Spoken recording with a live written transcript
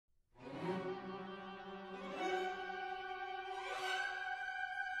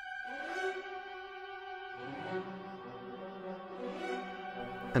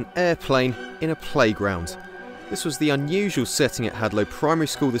An airplane in a playground. This was the unusual setting at Hadlow Primary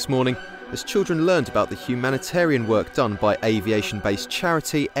School this morning as children learned about the humanitarian work done by aviation-based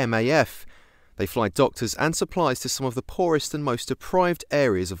charity MAF. They fly doctors and supplies to some of the poorest and most deprived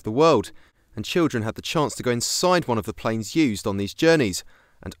areas of the world, and children had the chance to go inside one of the planes used on these journeys,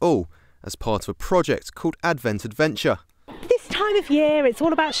 and all as part of a project called Advent Adventure. This time of year it's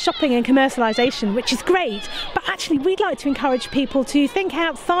all about shopping and commercialisation, which is great, but actually we'd like to encourage people to think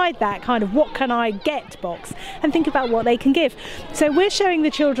outside that kind of what can I get box and think about what they can give. So we're showing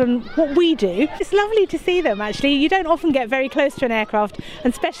the children what we do. It's lovely to see them actually. You don't often get very close to an aircraft,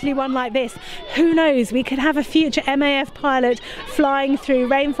 and especially one like this. Who knows, we could have a future MAF pilot flying through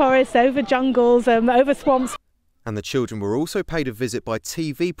rainforests, over jungles, over swamps. And the children were also paid a visit by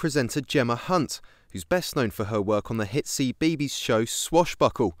TV presenter Gemma Hunt, who's best known for her work on the hit CBeebies show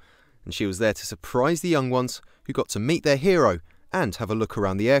Swashbuckle. And she was there to surprise the young ones who got to meet their hero and have a look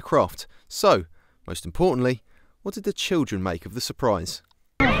around the aircraft. So, most importantly, what did the children make of the surprise?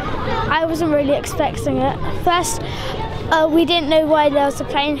 I wasn't really expecting it. First, we didn't know why there was a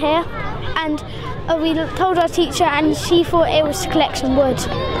plane here, and we told our teacher and she thought it was to collect some wood.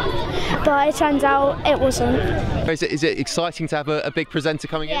 But it turns out it wasn't. Is it exciting to have a big presenter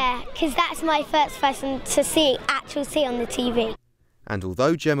coming in? Yeah, because that's my first person to see on the TV. And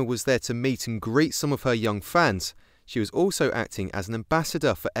although Gemma was there to meet and greet some of her young fans, she was also acting as an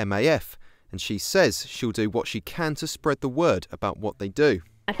ambassador for MAF, and she says she'll do what she can to spread the word about what they do.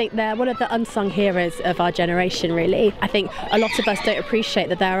 I think they're one of the unsung heroes of our generation, really. I think a lot of us don't appreciate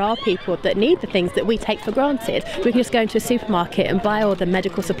that there are people that need the things that we take for granted. We can just go into a supermarket and buy all the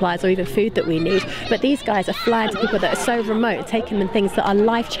medical supplies or even food that we need, but these guys are flying to people that are so remote, taking them things that are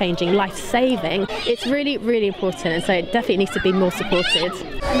life-changing, life-saving. It's really, really important, and so it definitely needs to be more supported.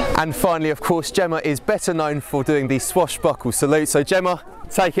 And finally, of course, Gemma is better known for doing the swashbuckle salute. So Gemma,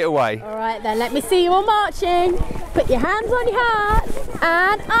 take it away. All right then, let me see you all marching. Put your hands on your heart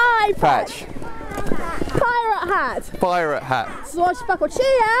and eye patch. Pirate hat. Pirate hat. Swashbuckle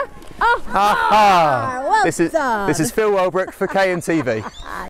cheer. Oh, aha! Well This is Phil Welbrook for KMTV.